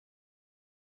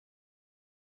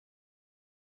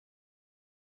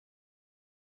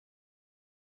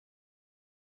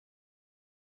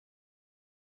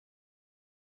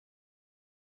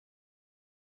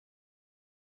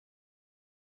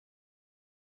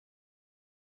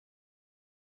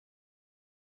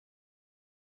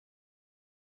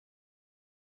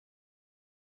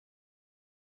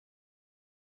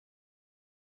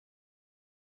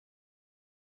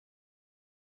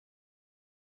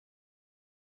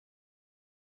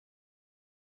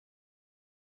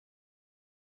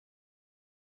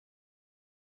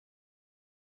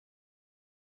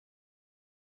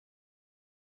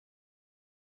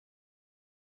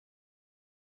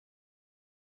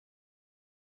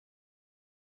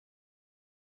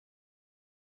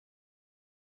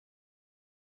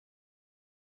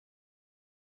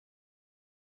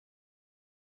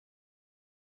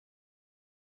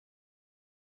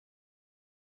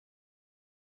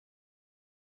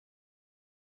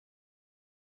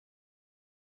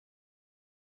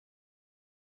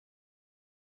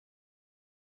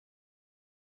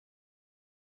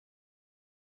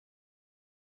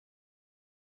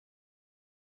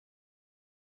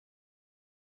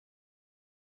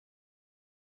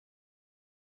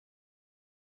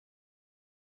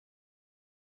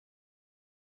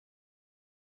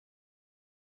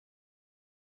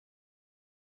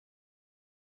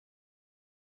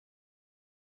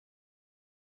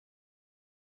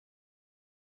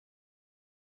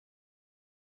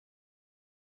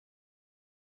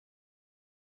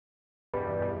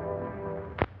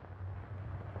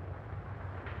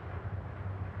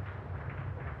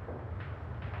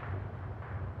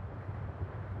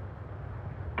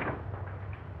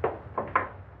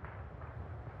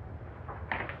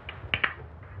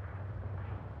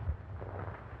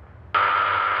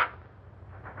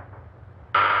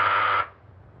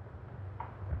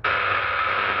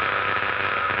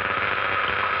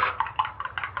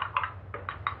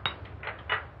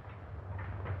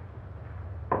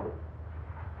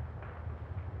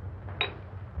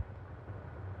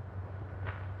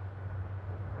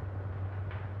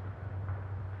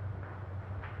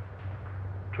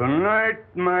Tonight,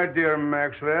 my dear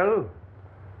Maxwell,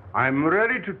 I'm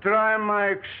ready to try my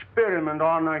experiment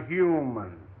on a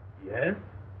human. Yes?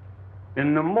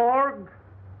 In the morgue,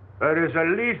 there is a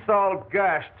lethal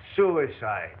gassed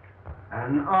suicide.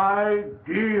 An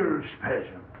ideal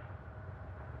specimen.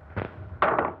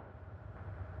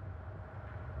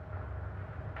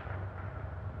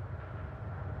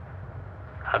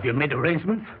 Have you made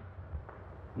arrangements?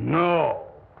 No.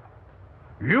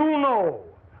 You know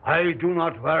I do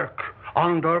not work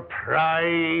under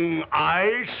prying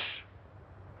eyes.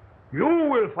 You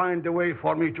will find a way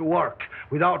for me to work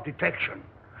without detection.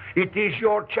 It is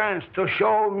your chance to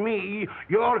show me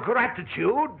your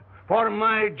gratitude for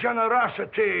my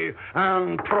generosity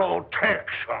and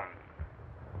protection.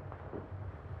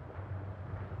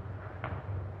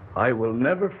 I will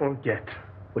never forget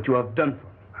what you have done for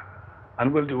me,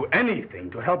 and will do anything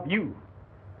to help you.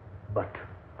 But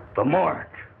the morgue,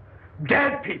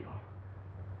 dead people.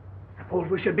 Suppose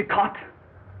we should be caught?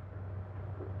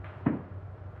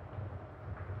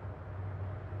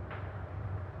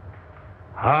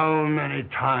 How many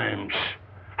times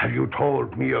have you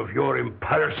told me of your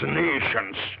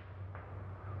impersonations?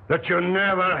 That you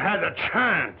never had a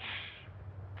chance?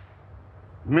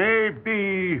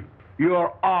 Maybe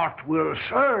your art will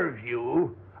serve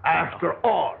you after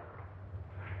all.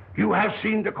 You have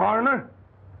seen the coroner?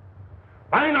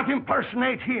 Why not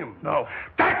impersonate him? No.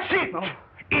 That's it! No.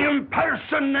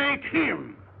 Impersonate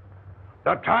him!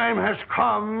 The time has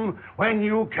come when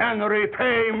you can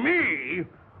repay me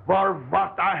for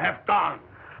what I have done.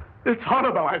 It's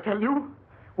horrible, I tell you.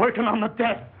 Working on the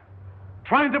dead.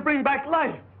 Trying to bring back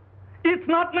life. It's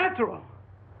not natural.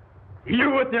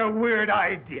 You with your weird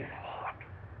ideas.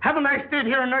 Haven't I stayed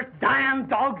here and nursed dying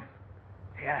dogs?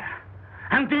 Yeah.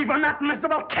 And even that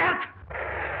miserable cat?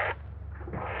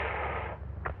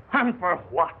 And for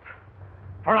what?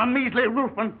 For a measly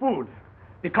roof and food.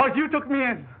 Because you took me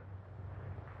in.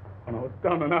 When I was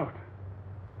down and out.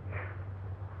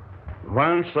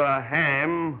 Once a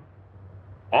ham,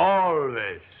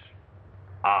 always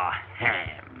a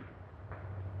ham.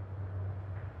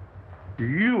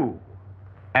 You,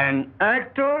 an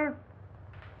actor?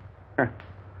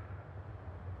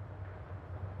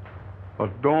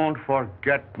 But don't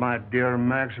forget, my dear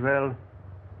Maxwell,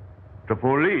 the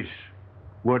police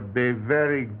would be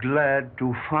very glad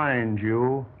to find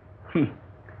you.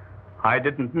 I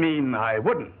didn't mean I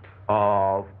wouldn't.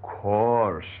 Of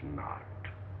course not.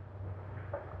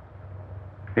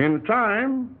 In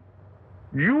time,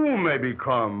 you may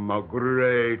become a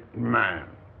great man.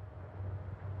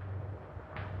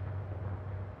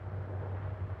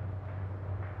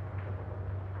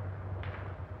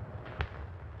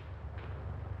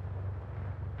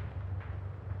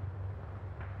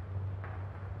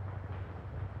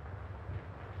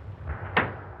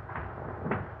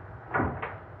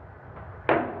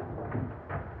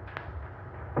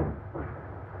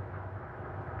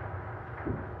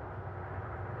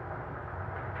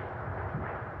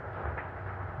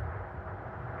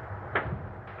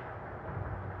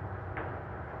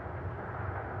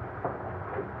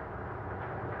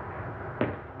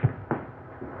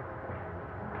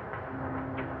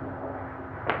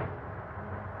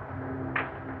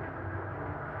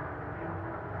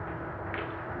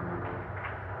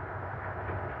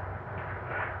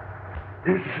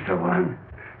 This is the one.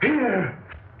 Here.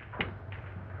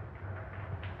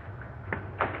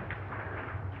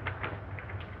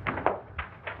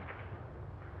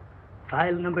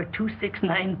 File number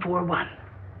 26941.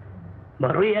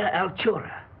 Maria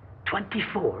Alchura,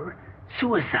 24,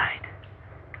 suicide.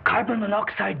 Carbon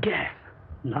monoxide gas,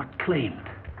 not claimed.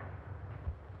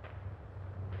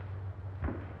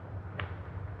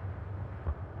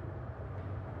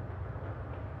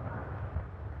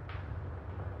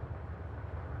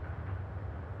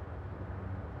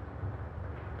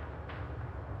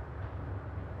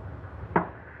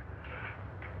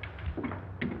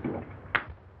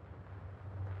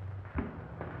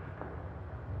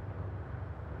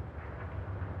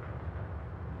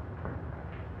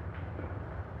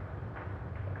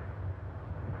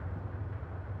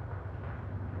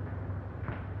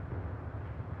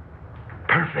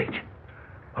 Perfect.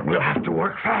 But we'll have to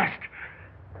work fast.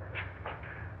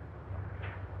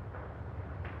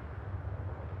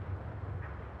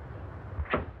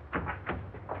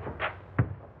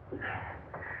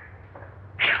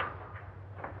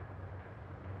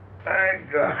 My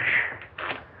gosh.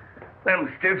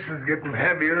 Them stiffs is getting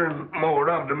heavier and more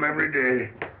of them every day.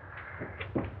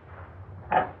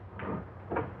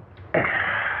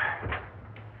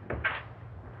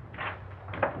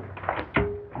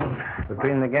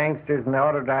 Between the gangsters and the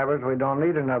auto drivers, we don't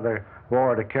need another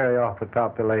war to carry off the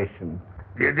population.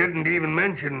 You didn't even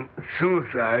mention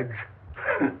suicides.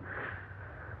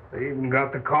 They even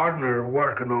got the coroner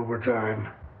working overtime.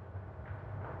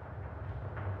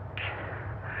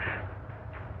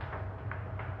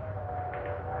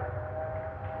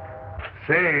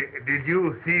 Say, did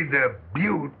you see the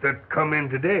Butte that come in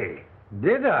today?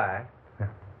 Did I?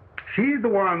 She's the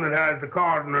one that has the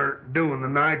coroner doing the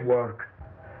night work.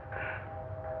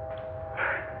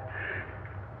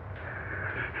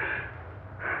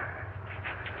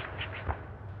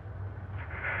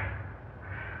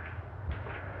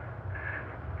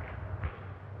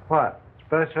 What?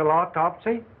 Special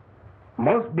autopsy?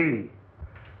 Must be.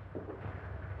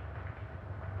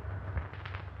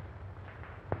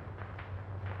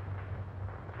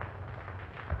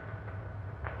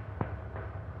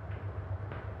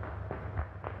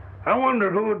 I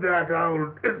wonder who that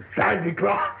old Santa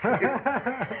Claus is.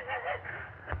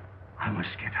 I must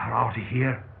get her out of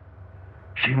here.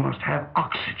 She must have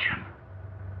oxygen.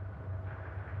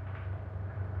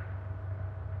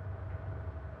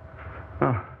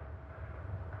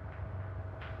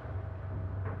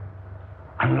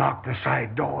 Unlock the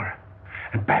side door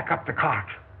and back up the cart.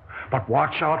 But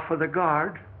watch out for the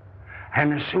guard.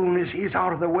 And as soon as he's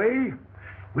out of the way,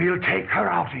 we'll take her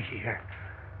out of here.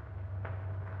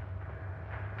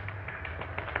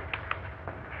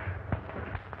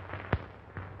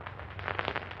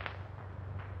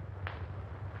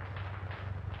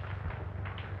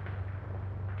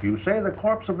 You say the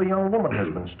corpse of the young woman has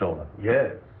been stolen?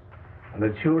 Yes, and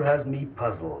it sure has me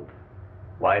puzzled.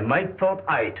 Why, Mike thought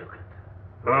I took it.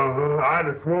 I'd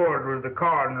have swore it was the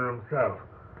coroner himself.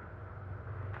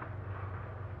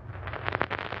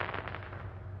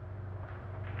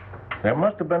 There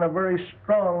must have been a very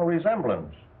strong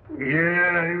resemblance.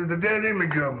 Yeah, he was the dead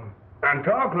image of him. And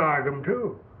talked like him,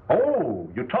 too. Oh,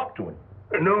 you talked to him?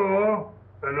 No,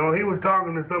 he was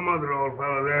talking to some other old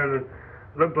fellow there that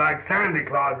looked like Santa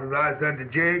Claus, as I said to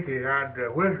Jake. He had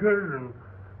whiskers and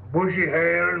bushy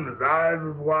hair, and his eyes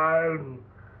was wild, and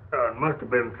it must have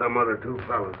been some other two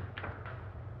fellows.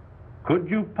 Could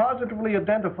you positively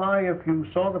identify if you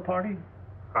saw the party?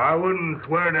 I wouldn't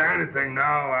swear to anything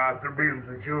now after being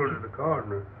secured to the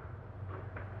coroner.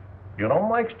 You know,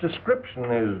 Mike's description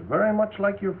is very much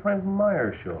like your friend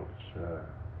Meyer Schultz.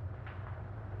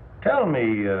 Tell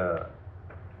me,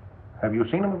 have you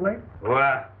seen him of late?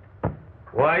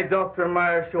 Why, Dr.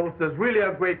 Meyer Schultz is really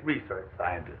a great research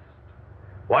scientist.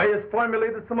 Why, he has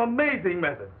formulated some amazing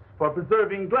methods for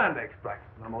preserving gland extracts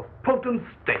in the most potent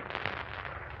state.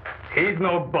 He's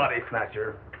no body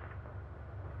snatcher.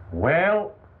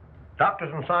 Well,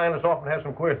 doctors and scientists often have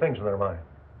some queer things in their mind.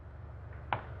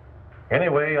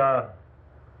 Anyway,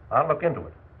 I'll look into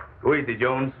it. Go easy,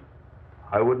 Jones.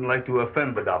 I wouldn't like to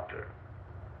offend the doctor.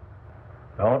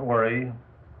 Don't worry.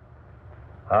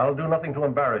 I'll do nothing to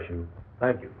embarrass you.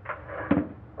 Thank you.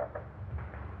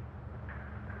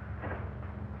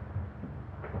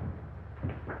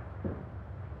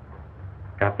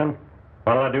 Captain,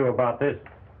 what'll I do about this?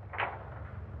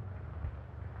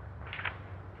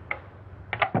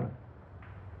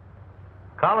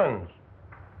 Collins,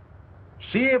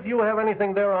 see if you have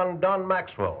anything there on Don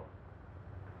Maxwell.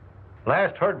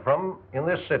 Last heard from in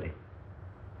this city.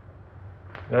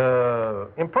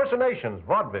 Impersonations,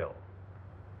 vaudeville.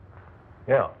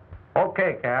 Yeah.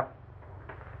 Okay, Cap.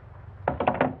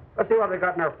 Let's see what they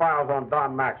got in their files on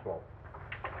Don Maxwell.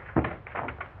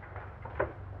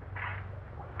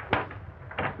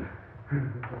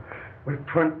 With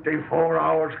 24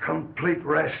 hours complete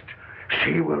rest,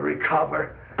 she will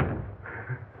recover.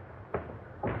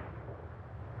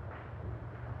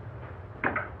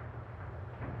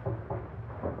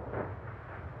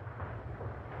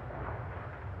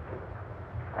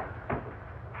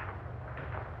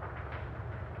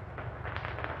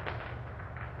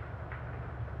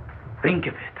 Think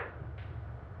of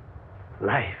it.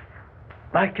 Life,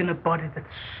 like in a body that's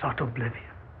sought oblivion.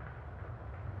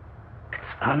 It's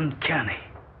uncanny.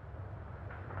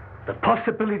 The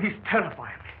possibilities terrify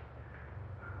me.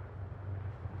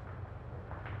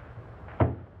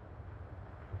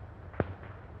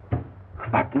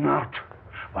 But not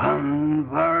one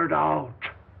word out.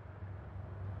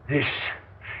 This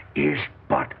is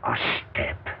but a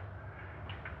step.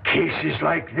 Cases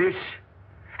like this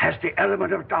has the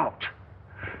element of doubt.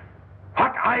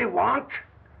 What I want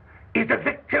is a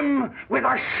victim with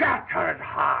a shattered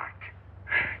heart.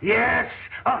 Yes,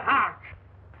 a heart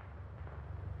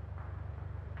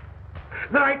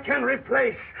that I can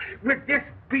replace with this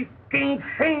beating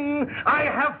thing I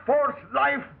have forced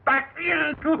life back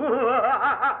into.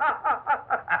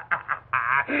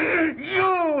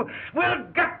 You will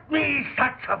get me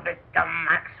such a victim,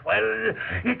 Maxwell.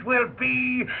 It will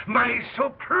be my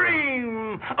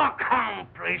supreme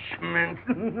accomplishment.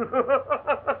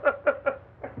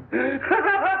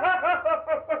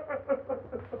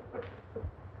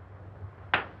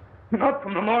 Not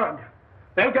from the morgue.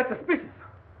 They'll get suspicious.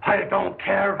 I don't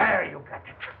care where you get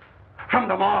it. From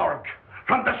the morgue,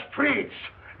 from the streets,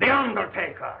 the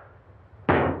undertaker.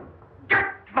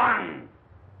 Get one!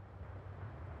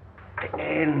 The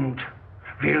end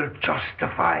will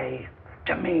justify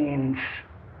the means.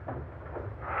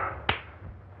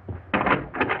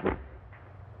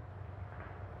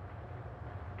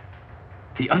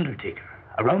 The undertaker,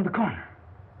 around the corner.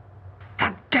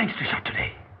 That gangster shot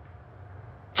today.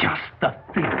 Just the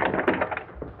thing.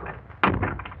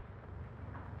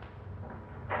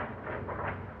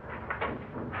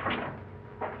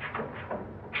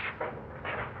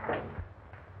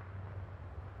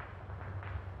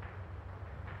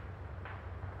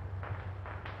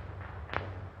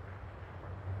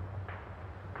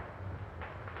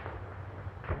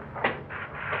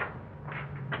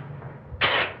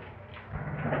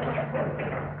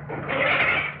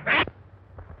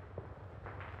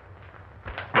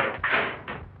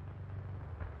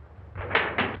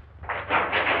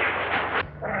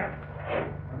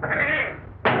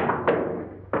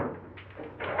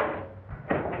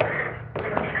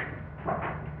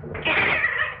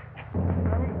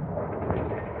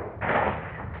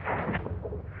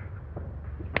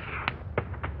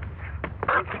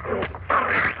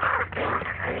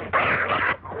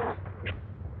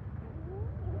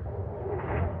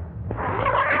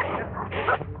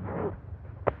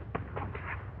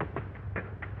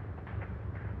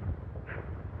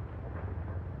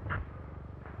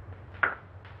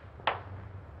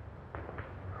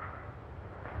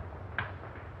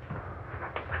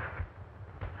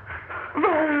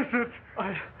 Where is it?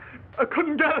 I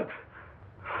couldn't get it.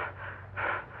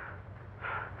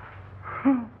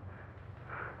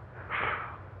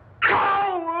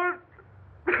 Coward!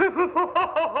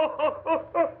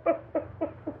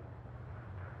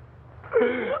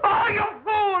 Oh, you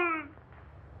fool!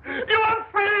 You have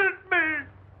failed me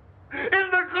in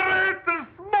the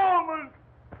greatest moment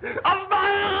of my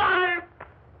life!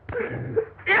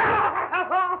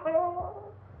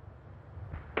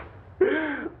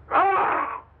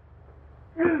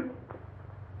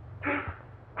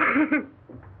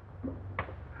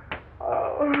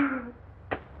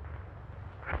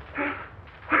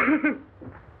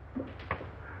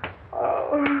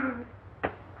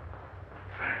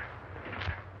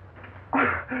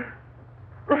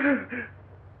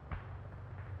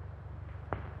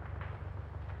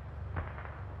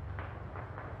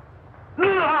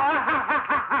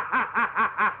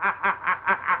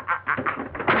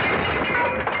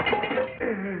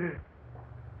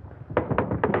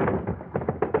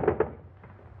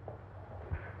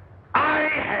 I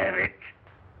have it.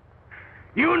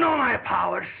 You know my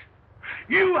powers.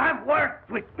 You have worked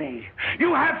with me.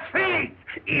 You have faith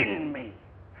in me.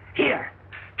 Here,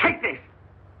 take this.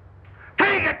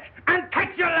 Take it and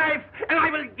take your life, and I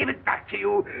will give it back to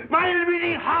you. My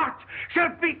living heart shall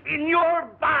beat in your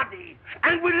body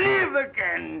and will live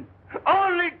again.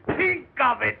 Only think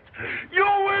of it. You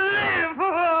will live.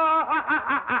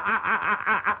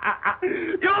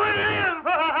 You will live.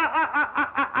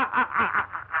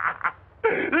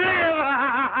 Live.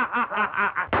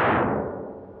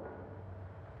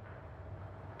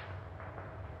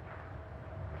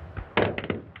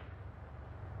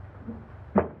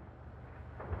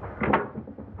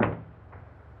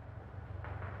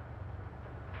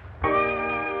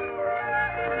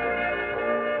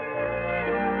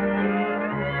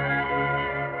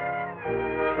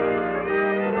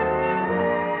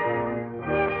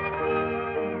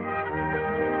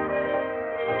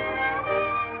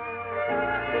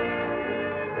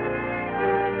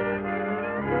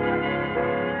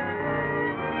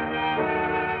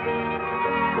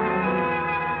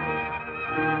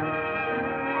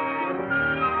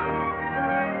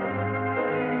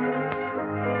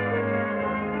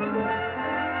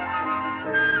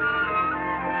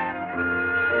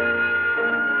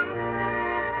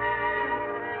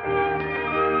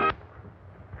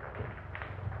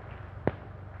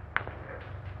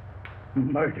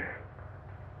 Murder.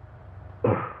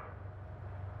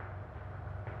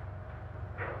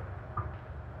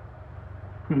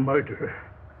 Murder.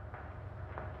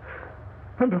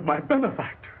 And of my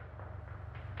benefactor.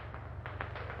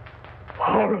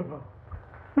 Horrible.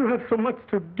 You have so much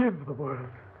to give the world.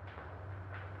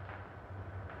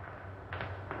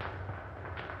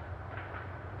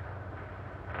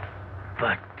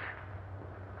 But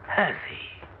has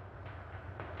he?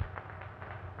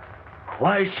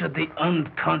 Why should the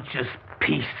unconscious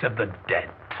peace of the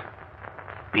dead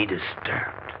be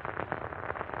disturbed?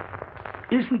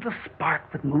 Isn't the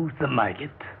spark that moves the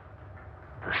maggot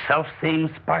the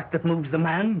self-same spark that moves the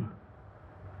man?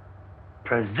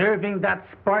 Preserving that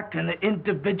spark in the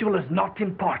individual is not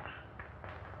important.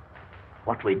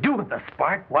 What we do with the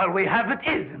spark while we have it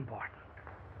is important.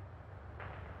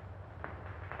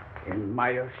 In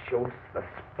Meyer Schultz, the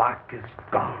spark is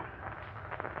gone.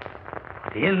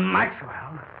 In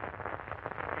Maxwell,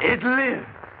 it lives.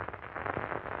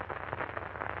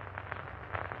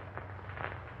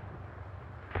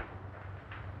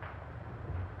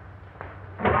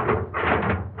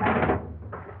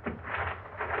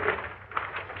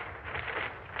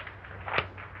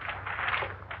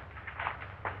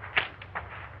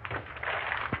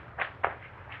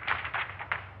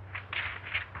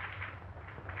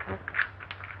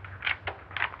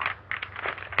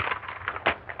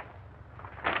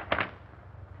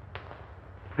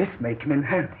 This may come in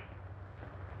handy,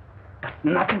 but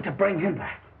nothing to bring him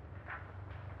back.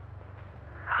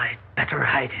 I'd better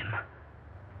hide him.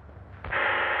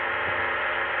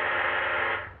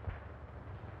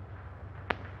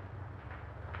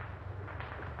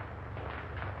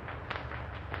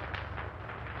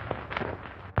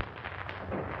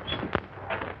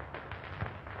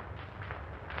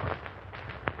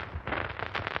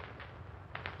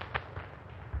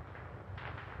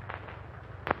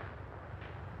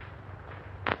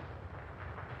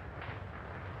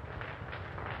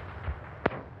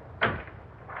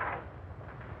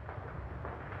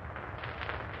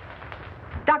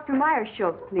 Dr. Meyer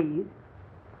Schultz, please.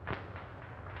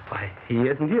 Why, he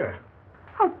isn't here.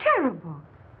 How terrible.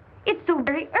 It's so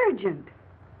very urgent.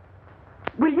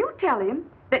 Will you tell him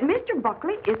that Mr.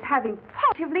 Buckley is having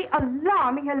positively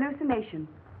alarming hallucinations?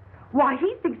 Why,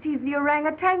 he thinks he's the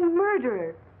orangutan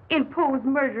murderer in Poe's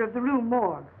murder of the Rue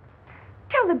Morgue.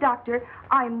 Tell the doctor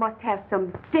I must have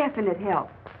some definite help.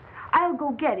 I'll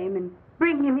go get him and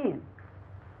bring him in.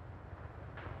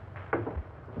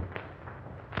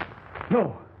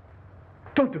 No,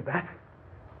 don't do that.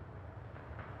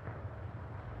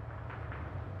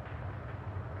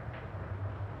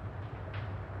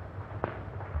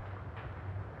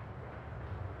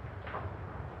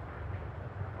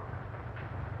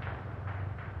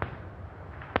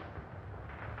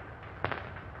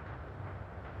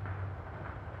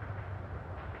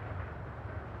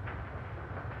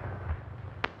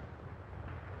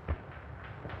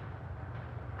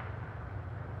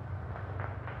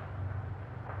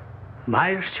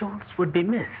 Meyer Schultz would be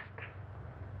missed.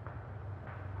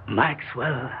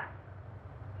 Maxwell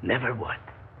never would.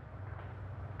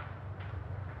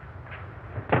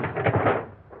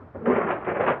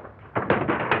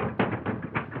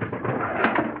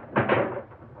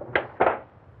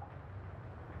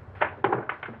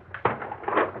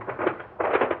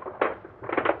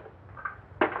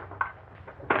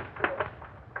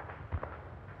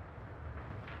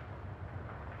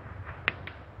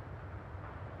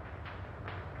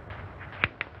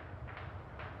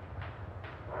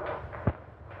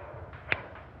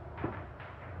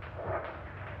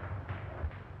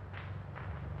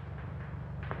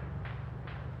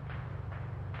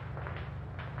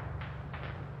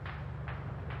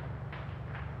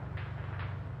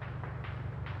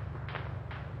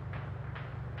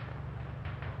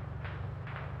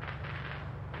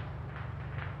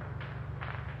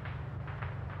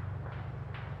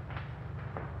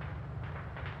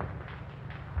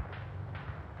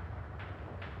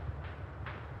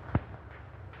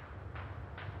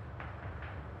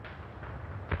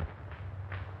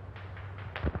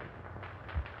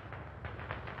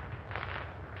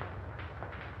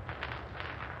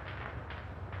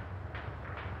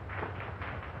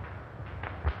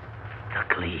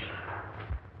 The gleam.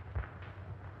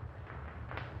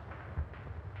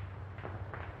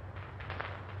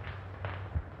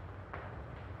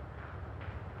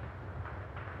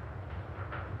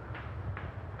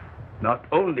 Not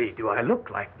only do I look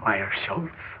like Meyer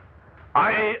Schultz,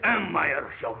 I am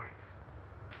Meyer Schultz.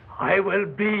 I will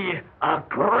be a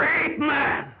great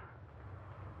man.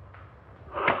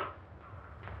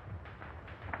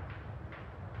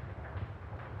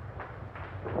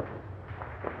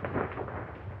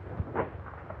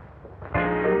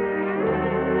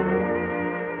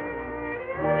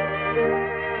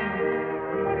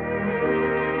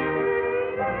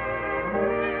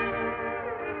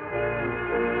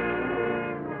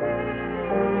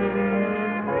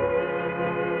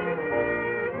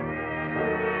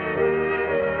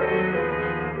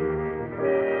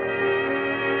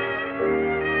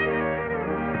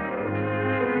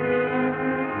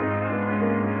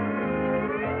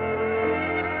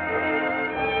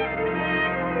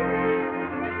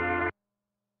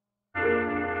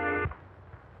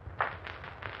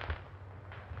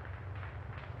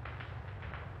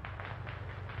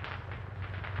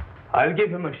 I'll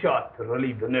give him a shot to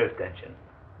relieve the nerve tension.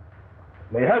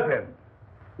 May help him.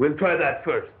 We'll try that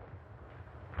first.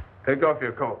 Take off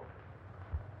your coat.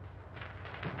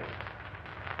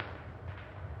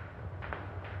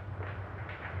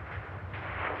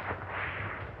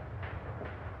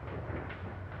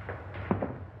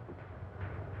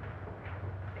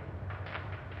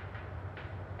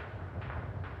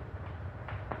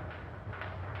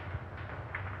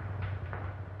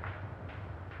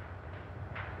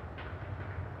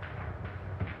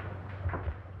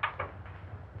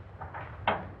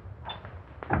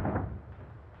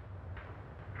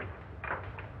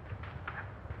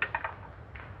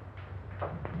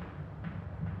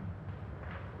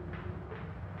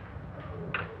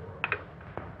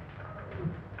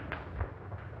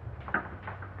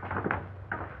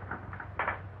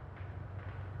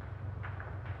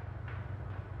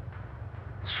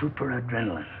 Super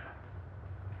adrenaline.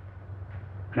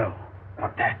 No,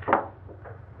 not that.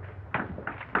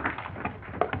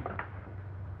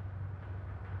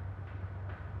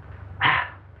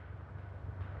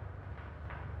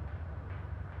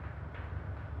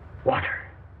 Water.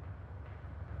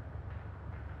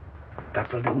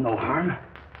 That will do no harm.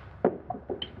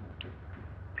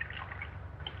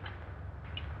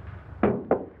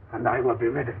 And I will be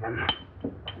rid of them.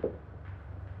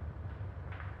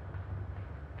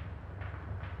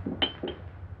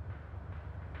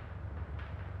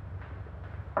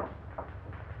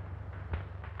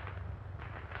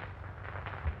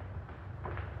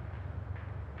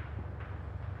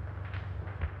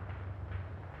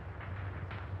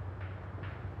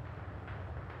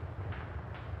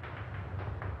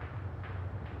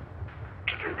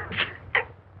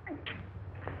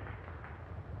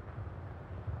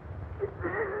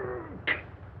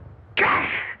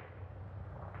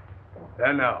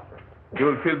 There now. You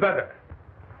will feel better.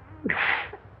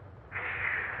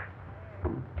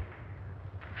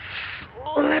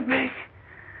 Slipping.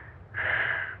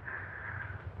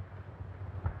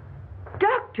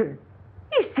 Doctor,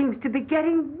 he seems to be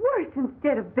getting worse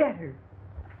instead of better.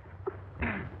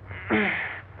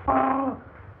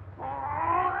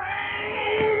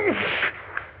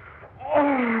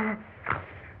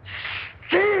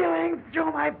 Stealing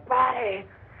through my body.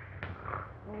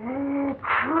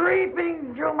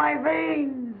 Creeping through my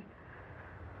veins.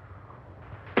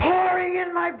 Pouring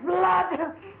in my blood.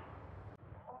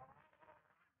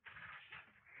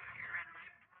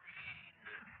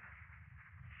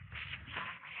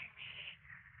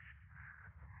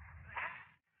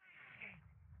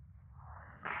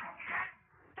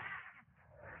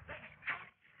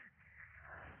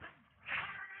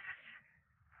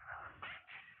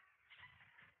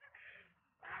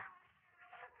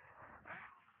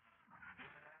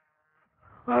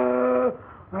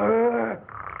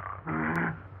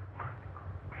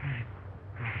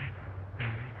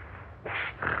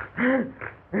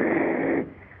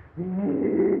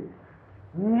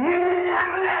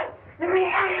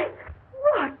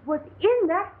 What was in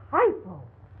that hypo?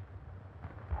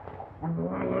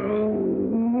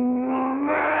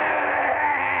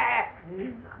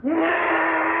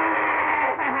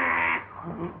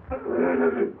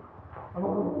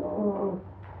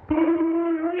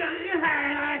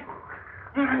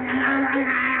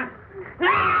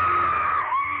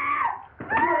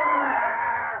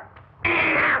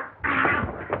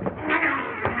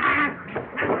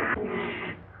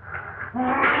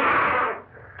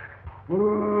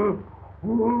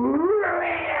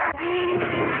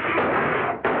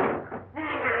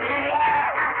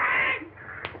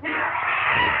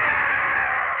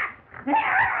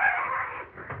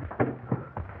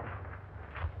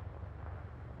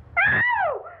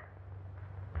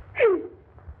 He's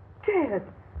dead.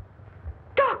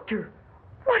 Doctor,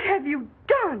 what have you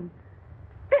done?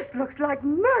 This looks like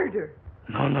murder.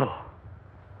 No.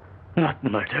 Not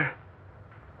murder.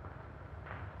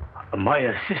 My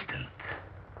assistant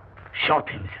shot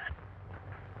himself.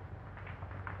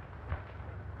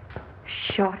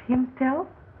 Shot himself?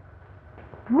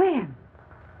 When?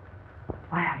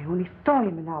 Why, I only saw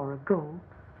him an hour ago.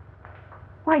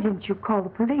 Why didn't you call the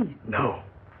police? No,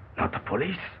 not the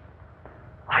police.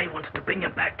 I wanted to bring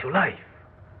him back to life.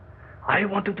 I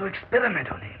wanted to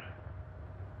experiment on him.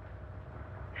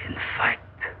 In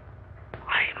fact,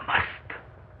 I must.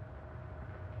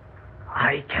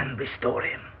 I can restore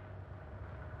him.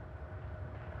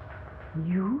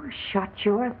 You shot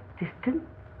your assistant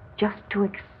just to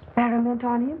experiment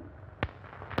on him?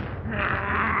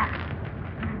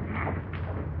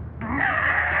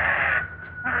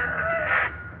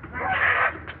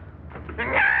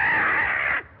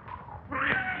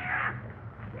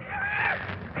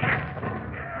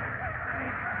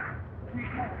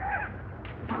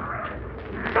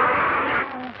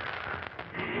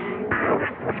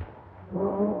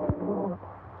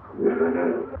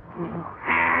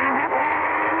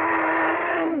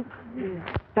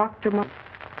 Dr.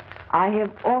 I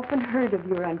have often heard of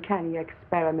your uncanny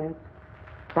experiments,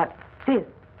 but this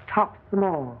tops them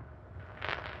all.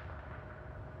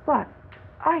 But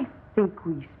I think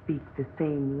we speak the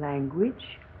same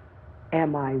language.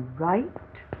 Am I right?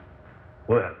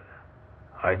 Well,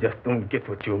 I just don't get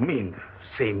what you mean,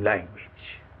 same language.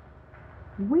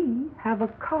 We have a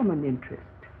common interest.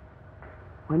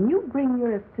 When you bring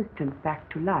your assistant back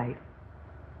to life,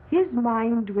 his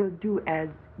mind will do as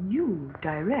you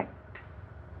direct.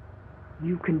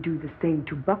 You can do the same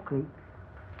to Buckley.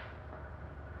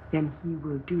 Then he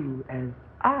will do as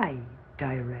I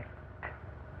direct.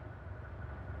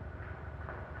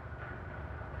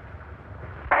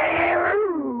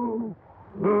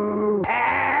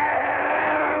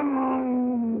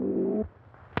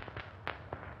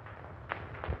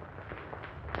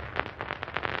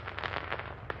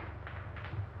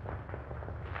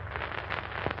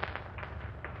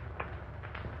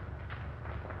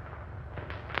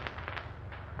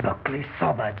 Buckley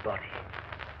saw that body.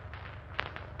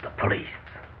 The police.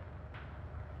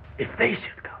 If they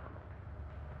should come,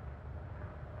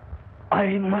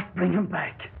 I must bring him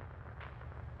back.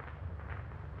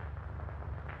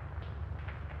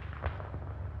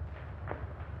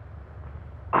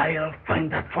 I'll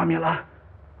find that formula.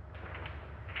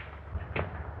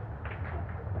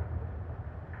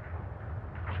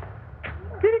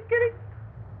 Kitty, kitty.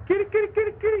 Kitty, kitty,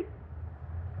 kitty, kitty.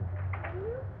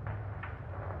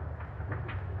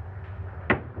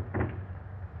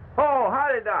 Oh,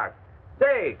 howdy, Doc.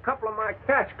 Say, a couple of my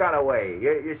cats got away.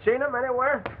 You seen them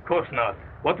anywhere? Of course not.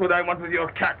 What would I want with your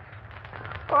cats?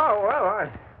 Oh, well,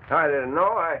 I didn't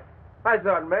know. I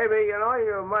thought maybe,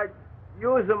 you might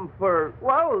use them for,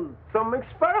 well, some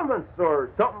experiments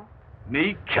or something.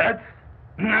 Me, cats?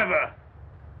 Never.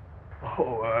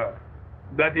 Oh,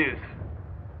 that is,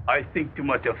 I think too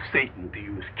much of Satan to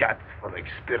use cats for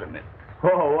experiments.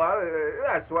 Oh, well,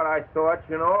 that's what I thought,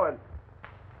 and...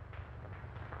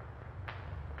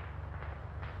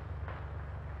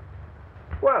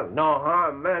 Well, no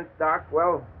harm meant, Doc.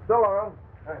 Well, so long.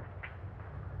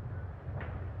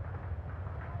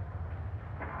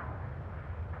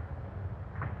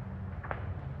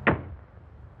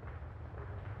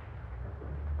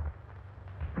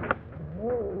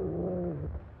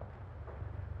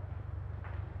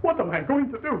 What am I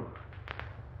going to do?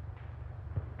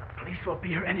 The police will be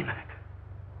here any minute.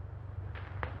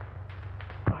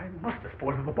 I must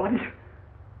dispose of the body.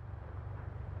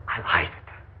 I'll hide it.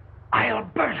 I'll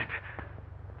burn it.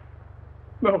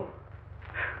 No.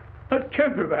 I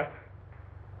can't do that.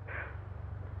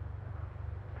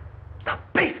 The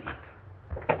basement.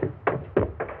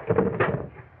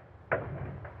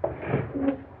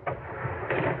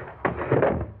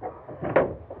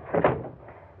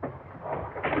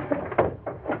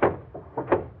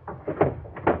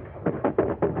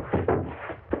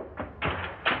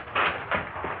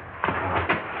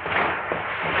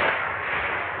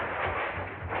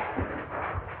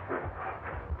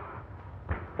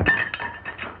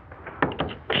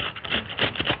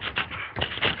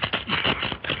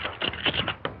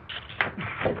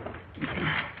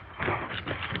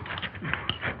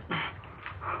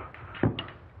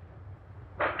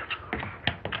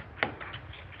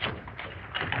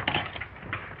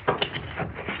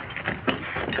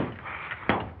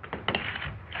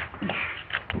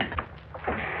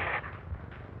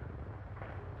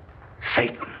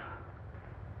 Satan,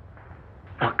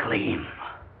 the gleam.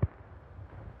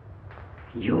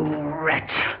 You wretch,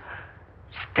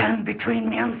 stand between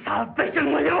me and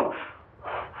salvation, will you?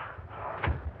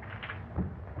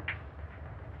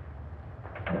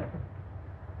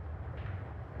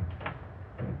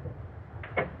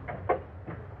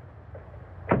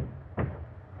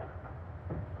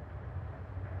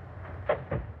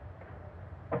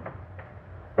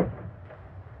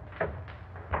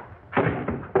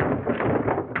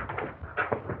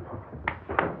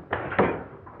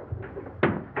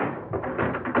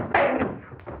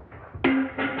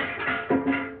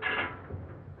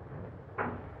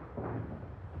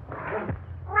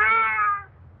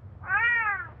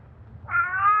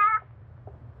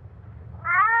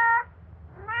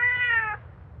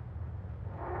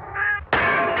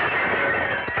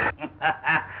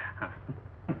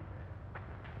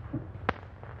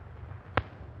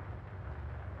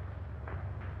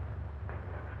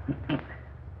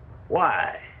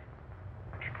 Why?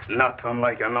 It's not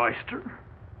unlike an oyster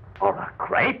or a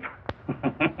grape.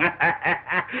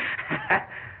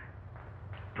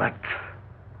 But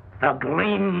the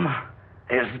gleam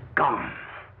is gone.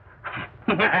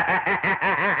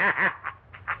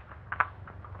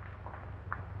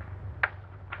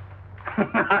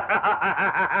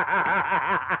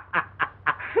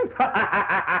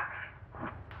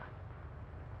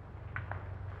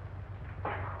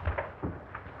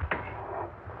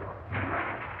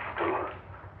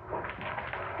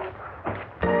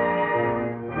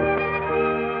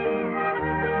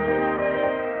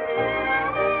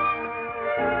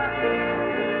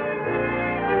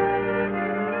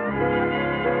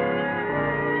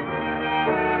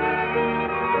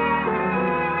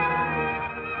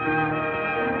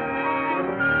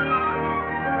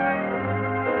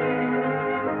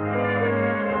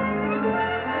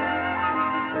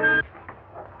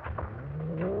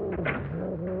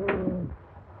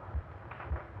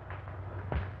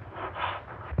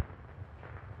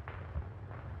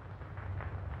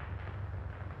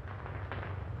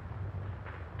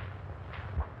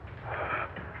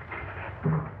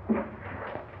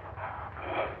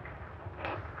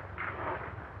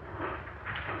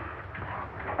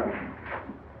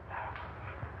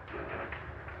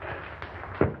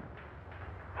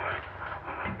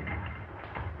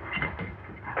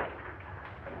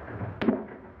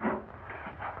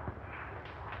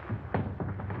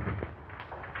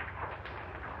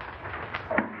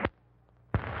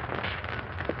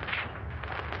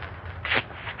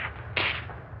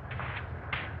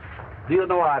 Do you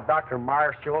know Dr.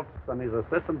 Marshall and his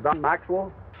assistant, Don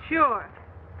Maxwell? Sure.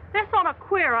 They're sort of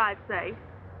queer, I'd say.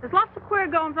 There's lots of queer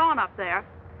goings-on up there.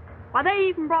 Why, they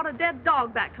even brought a dead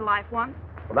dog back to life once.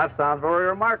 Well, that sounds very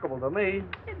remarkable to me.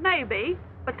 It may be,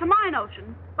 but to my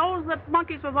notion, those that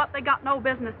monkeys with what they got no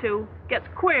business to gets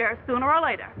queer sooner or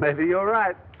later. Maybe you're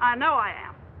right. I know I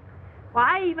am.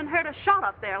 Why, I even heard a shot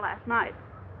up there last night.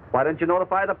 Why didn't you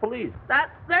notify the police?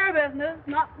 That's their business,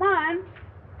 not mine.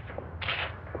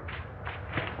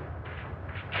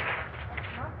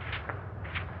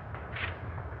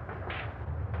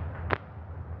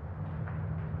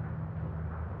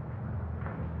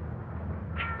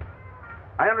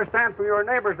 I understand from your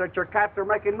neighbors that your cats are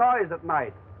making noise at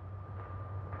night.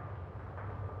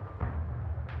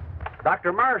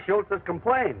 Dr. Marshall has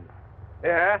complained.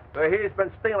 Yeah, but he's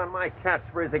been stealing my cats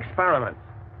for his experiments.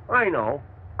 I know.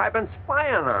 I've been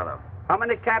spying on him. How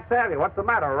many cats have you? What's the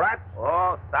matter, rats?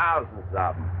 Oh, thousands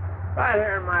of them. Right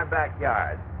here in my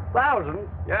backyard. Thousands?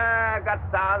 Yeah, I got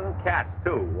 1,000 cats,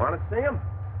 too. Want to see them?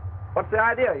 What's the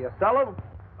idea? You sell them?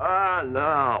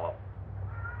 No.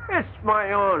 It's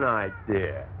my own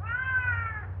idea.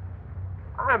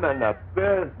 I'm in the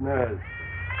business.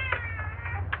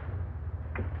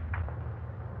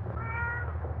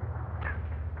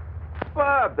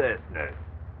 Fur business.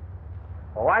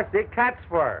 Oh, I see. Cats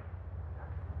fur.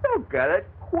 You'll get it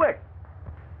quick.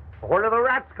 Where do the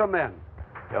rats come in?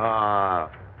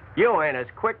 You ain't as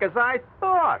quick as I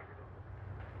thought.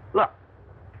 Look.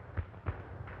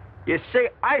 You see,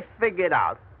 I figured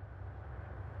out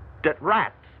that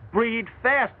rats breed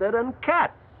faster than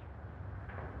cats.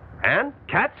 And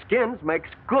cat skins makes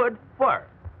good fur.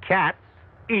 Cats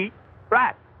eat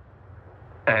rats.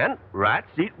 And rats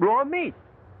eat raw meat.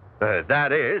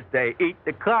 That is, they eat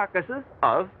the carcasses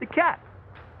of the cat.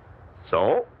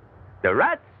 So, the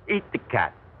rats eat the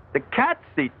cats. The cats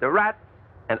eat the rats,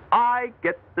 and I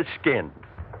get the skins.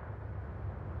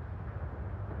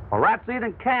 Well, rats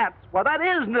eating cats? Well, that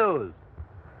is news.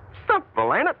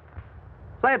 Simple, ain't it?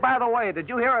 Say, by the way, did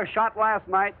you hear a shot last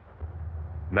night?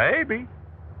 Maybe.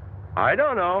 I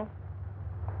don't know.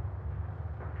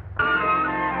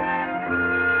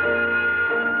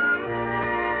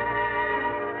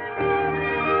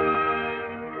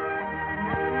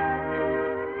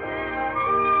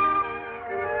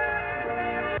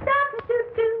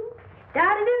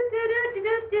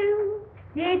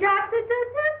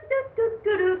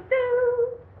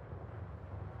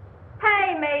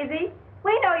 Hey, Maisie,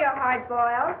 we know you're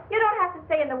hard-boiled. You don't have to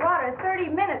stay in the water 30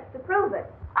 minutes to prove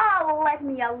it. Oh, let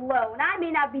me alone. I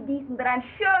may not be decent, but I'm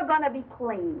sure gonna be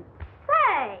clean.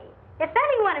 Say, if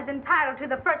anyone is entitled to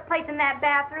the first place in that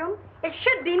bathroom, it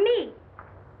should be me.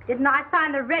 Didn't I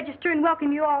sign the register and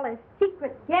welcome you all as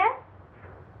secret guests?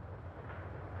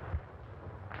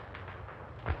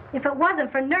 If it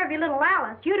wasn't for nervy little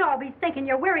Alice, you'd all be sinking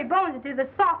your weary bones into the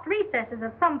soft recesses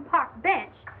of some park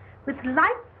bench with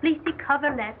light, fleecy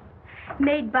coverlets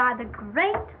made by the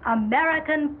great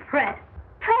American press.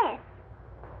 Press?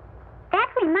 That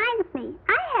reminds me,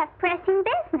 I have pressing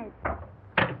business.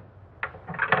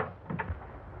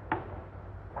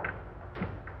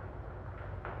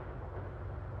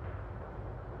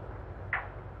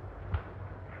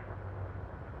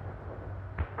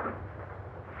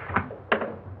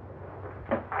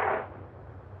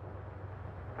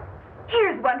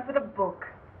 Here's one for the book.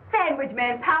 Sandwich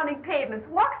man pounding pavements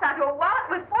walks onto a wallet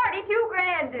with 42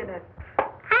 grand in it.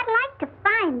 I'd like to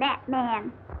find that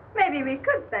man. Maybe we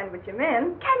could sandwich him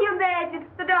in. Can you imagine?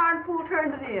 The darn fool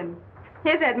turned it in.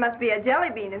 His head must be a jelly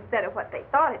bean instead of what they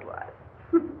thought it was.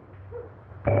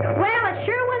 Well, it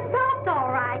sure was soft,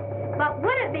 all right. But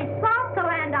would it be soft to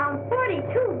land on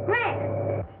 42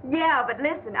 grand? Yeah, but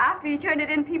listen, after he turned it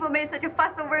in, people made such a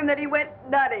fuss over him that he went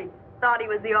nutty. Thought he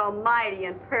was the Almighty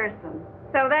in person.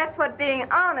 So that's what being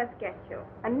honest gets you.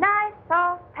 A nice,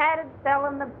 soft, padded cell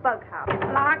in the bug house.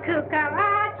 La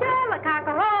cucaracha, la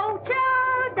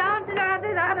cockroacha,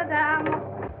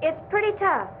 dum-da-da-da-da-dum. It's pretty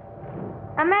tough.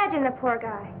 Imagine the poor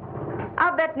guy.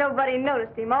 I'll bet nobody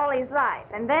noticed him all his life.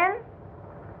 And then...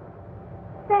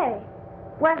 Say,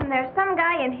 wasn't there some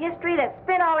guy in history that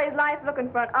spent all his life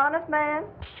looking for an honest man?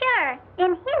 Sure,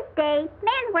 in his day,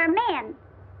 men were men.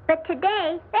 But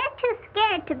today, they're too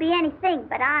scared to be anything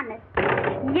but honest.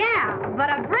 Yeah, but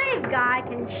a brave guy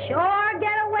can sure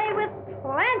get away with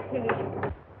plenty.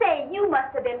 Say, you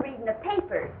must have been reading the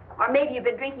papers. Or maybe you've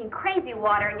been drinking crazy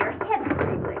water and your head's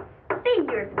tingling.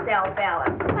 Be yourself,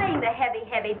 Alice. Playing the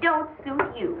heavy don't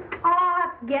suit you. Oh,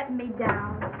 it's getting me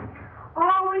down.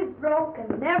 Always broke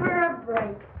and never a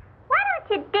break. Why don't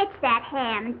you ditch that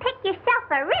ham and pick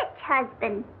yourself a rich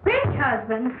husband? Rich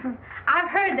husband? I've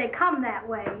heard they come that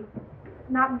way.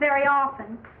 Not very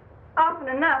often. Often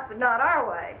enough, but not our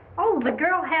way. Oh, the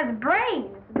girl has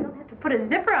brains. We don't have to put a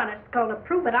zipper on her skull to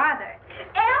prove it either.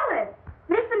 Alice,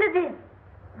 listen to this.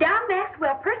 Don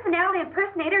Maxwell, personality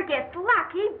impersonator, gets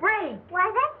lucky break. Why,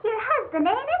 that's your husband,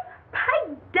 ain't it?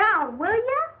 Pipe down, will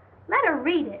ya? Let her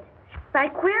read it. By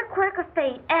queer quirk of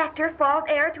fate, actor falls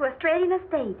heir to Australian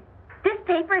estate. This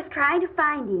paper is trying to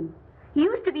find him. He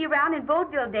used to be around in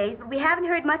vaudeville days, but we haven't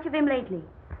heard much of him lately.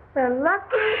 The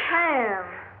lucky ham.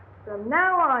 From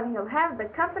now on, he'll have the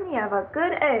company of a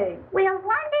good egg. Will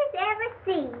wonders ever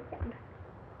cease?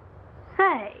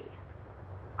 Say,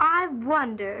 I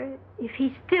wonder if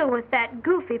he's still with that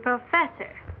goofy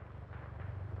professor.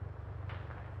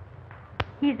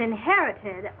 He's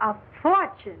inherited a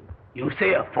fortune. You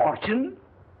say a fortune?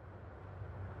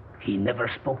 He never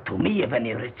spoke to me of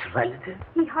any rich relative.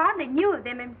 He hardly knew of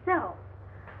them himself.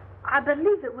 I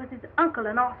believe it was his uncle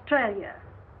in Australia.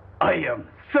 I am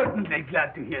certainly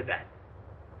glad to hear that.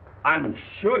 I'm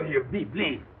sure he'll be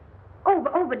pleased.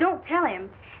 Oh, but don't tell him.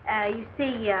 You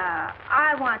see,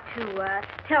 I want to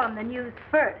tell him the news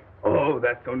first. Oh,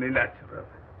 that's only natural.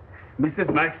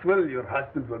 Mrs. Maxwell, your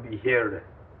husband will be here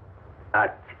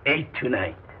at 8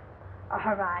 tonight.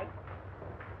 All right.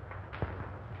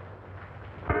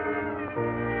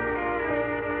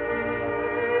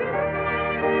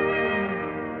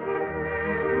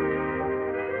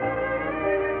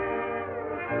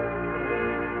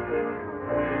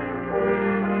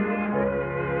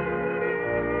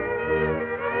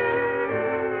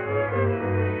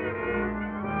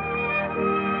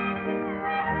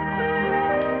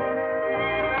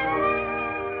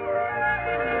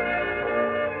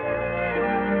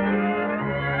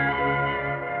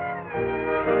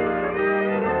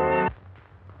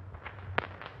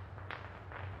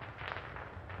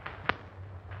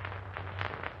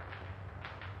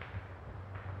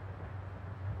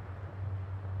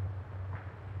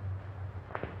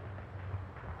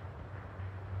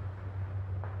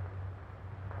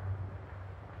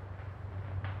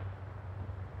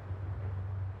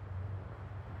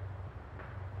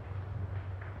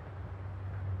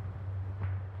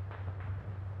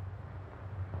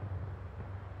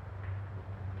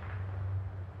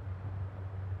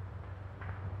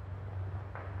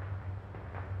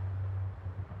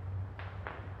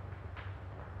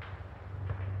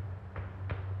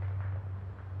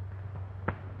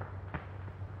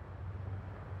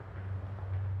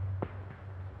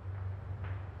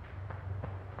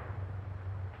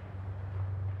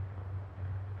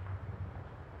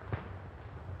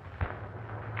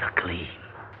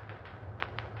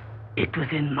 It was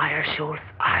in Meyer Schultz's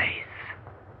eyes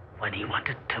when he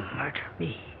wanted to murder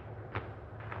me.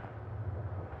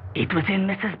 It was in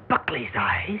Mrs. Buckley's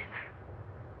eyes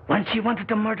when she wanted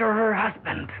to murder her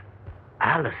husband.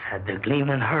 Alice had the gleam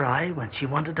in her eye when she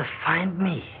wanted to find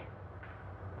me.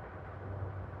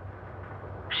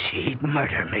 She'd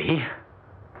murder me.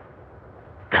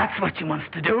 That's what she wants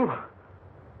to do.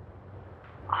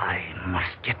 I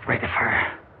must get rid of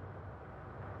her.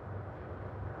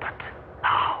 But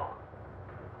how?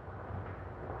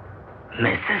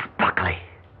 Mrs. Buckley.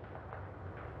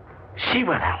 She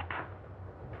will help.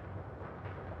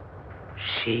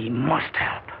 She must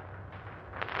help.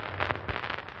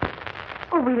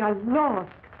 Oh, we are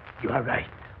lost. You are right.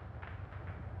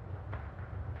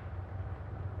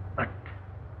 But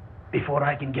before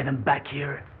I can get him back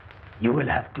here, you will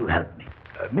have to help me.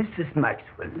 Mrs.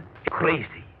 Maxwell is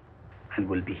crazy and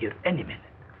will be here any minute.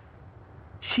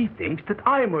 She thinks that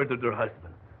I murdered her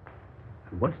husband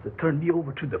and wants to turn me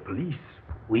over to the police.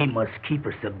 We must keep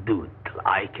her subdued till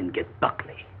I can get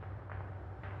Buckley.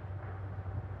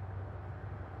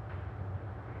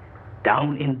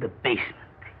 Down in the basement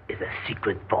is a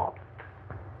secret vault.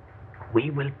 We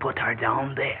will put her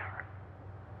down there.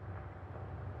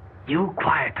 You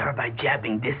quiet her by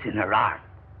jabbing this in her arm.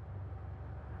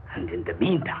 And in the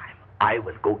meantime, I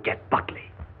will go get Buckley.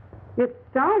 It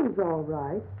sounds all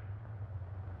right.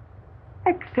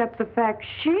 Except the fact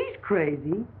she's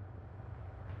crazy.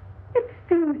 It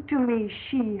seems to me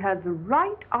she has the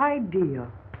right idea.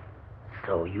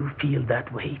 So you feel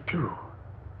that way, too?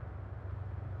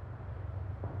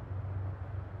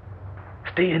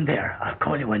 Stay in there. I'll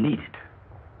call you when needed.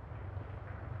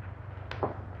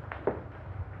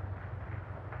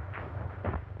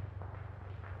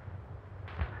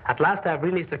 At last, I've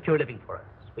really secured living for us.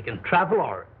 We can travel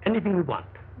or anything we want.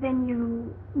 Then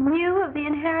you knew of the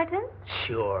inheritance?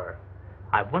 Sure.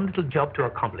 I've one little job to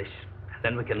accomplish, and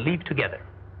then we can leave together.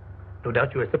 No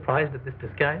doubt you were surprised at this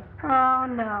disguise? Oh,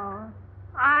 no.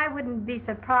 I wouldn't be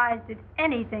surprised at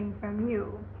anything from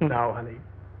you. No, honey.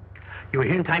 You were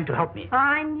here in time to help me.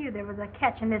 I knew there was a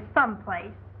catch in this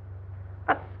someplace.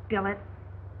 But spill it.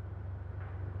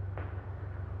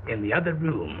 In the other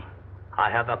room, I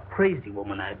have a crazy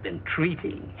woman I've been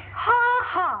treating. Ha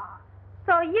ha!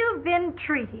 So you've been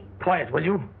treating. Quiet, will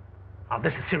you? Now,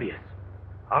 this is serious.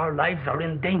 Our lives are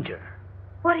in danger.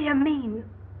 What do you mean,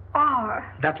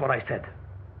 are? That's what I said.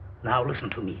 Now, listen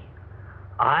to me.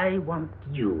 I want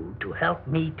you to help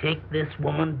me take this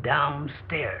woman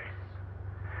downstairs.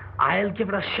 I'll give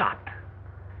her a shot.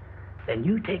 Then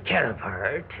you take care of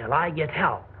her till I get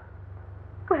help.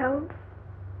 Well,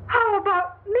 how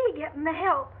about me getting the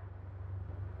help?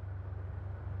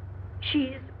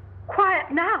 She's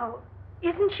quiet now,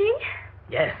 isn't she?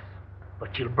 Yes, but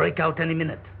she'll break out any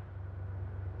minute.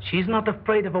 She's not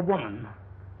afraid of a woman.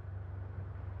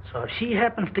 So if she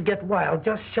happens to get wild,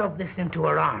 just shove this into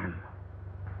her arm.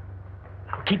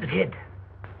 Now keep it hid,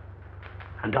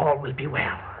 and all will be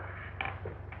well.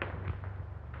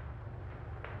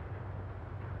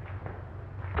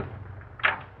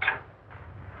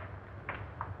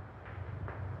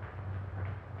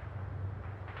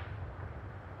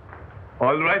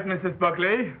 All right, Mrs.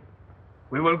 Buckley.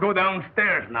 We will go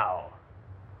downstairs now.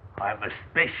 I have a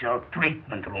special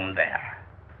treatment room there.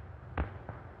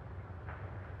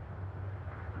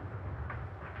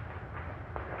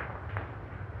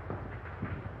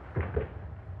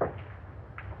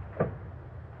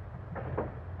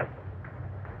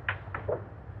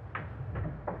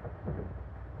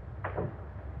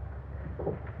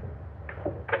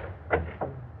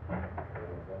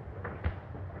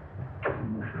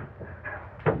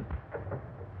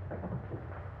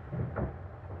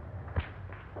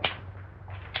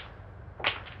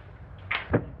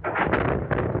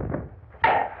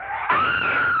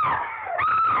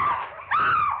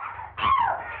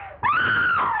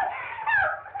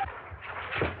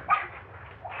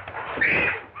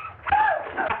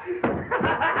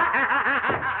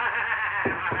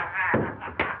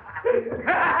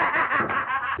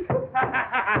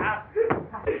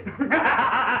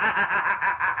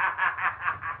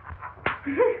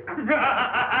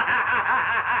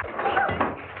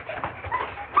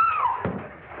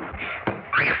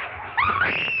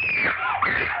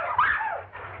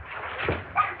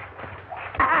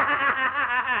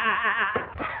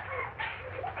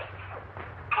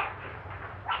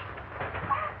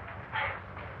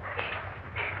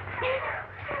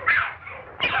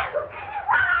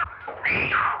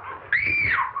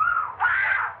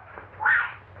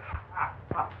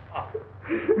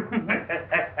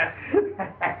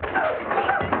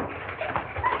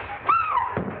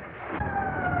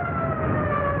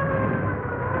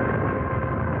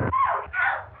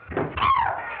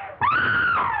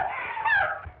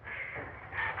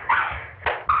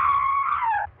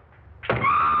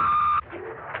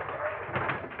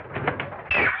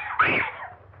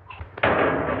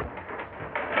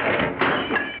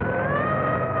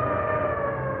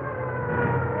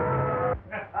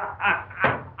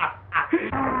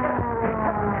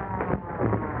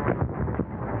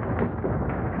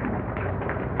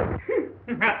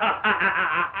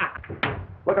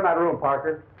 Look in that room,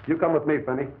 Parker. You come with me,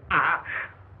 Finney.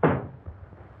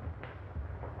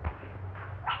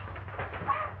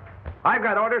 I've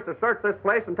got orders to search this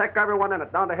place and take everyone in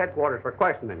it down to headquarters for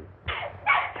questioning.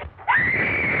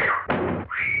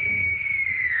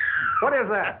 What is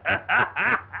that?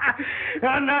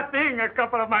 Nothing. A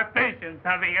couple of my patients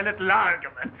having a little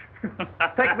argument.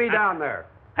 Take me down there.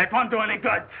 It won't do any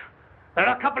good. There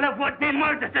are a couple of would-be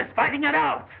murderers fighting it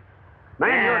out.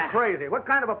 Man, you're crazy. What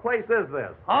kind of a place is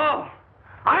this? Oh,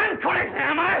 I'm crazy,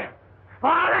 am I?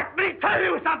 Well, let me tell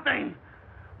you something.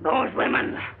 Those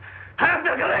women have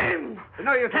the gleam.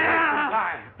 No, you can waste some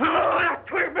time. Oh,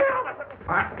 that will be.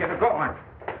 All right, get it going.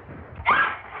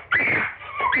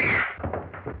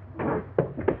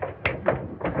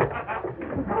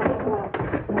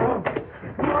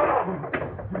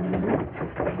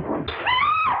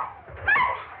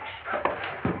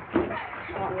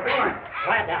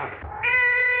 Quiet down.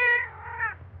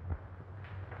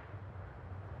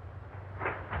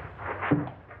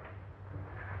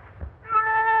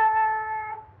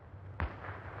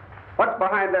 What's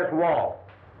behind this wall?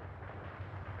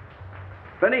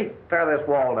 Finney, tear this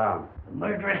wall down.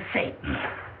 Murderous Satan.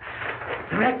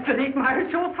 The rest of these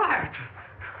Myers so fired.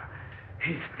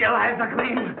 He still has a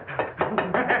gleam.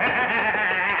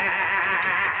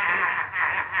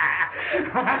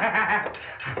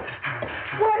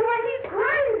 Why, he's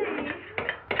crazy.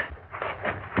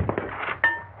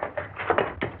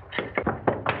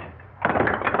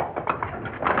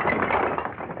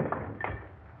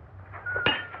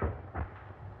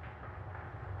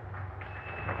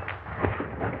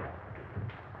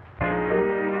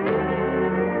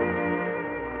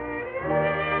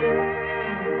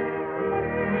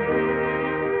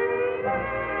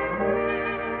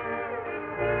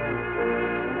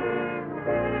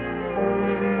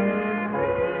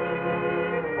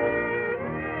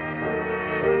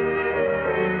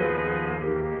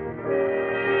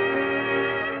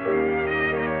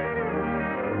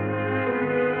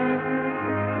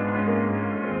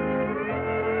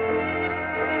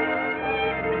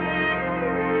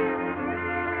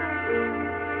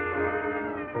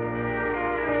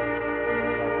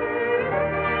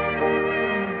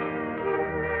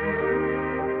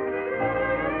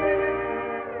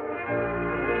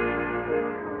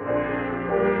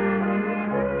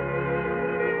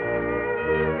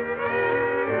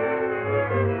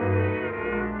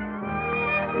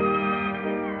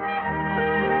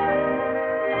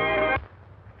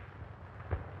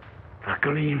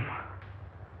 Gleam.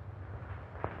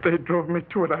 They drove me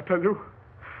to it, I tell you.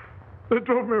 They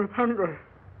drove me with hunger,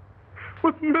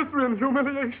 with misery and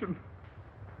humiliation.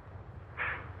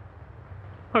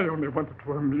 I only wanted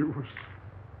to amuse,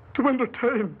 to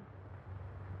entertain.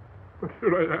 But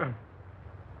here I am,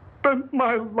 spent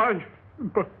my life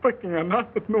in perfecting an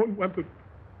art that no one wanted.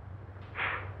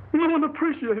 No one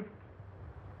appreciated.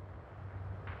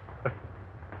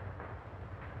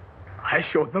 I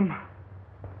showed them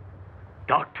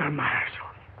Dr. Marshall.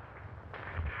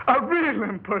 A real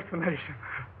impersonation.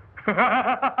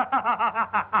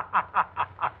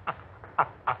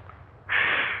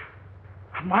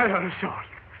 Marshall.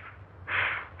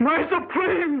 My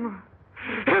supreme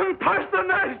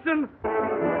impersonation.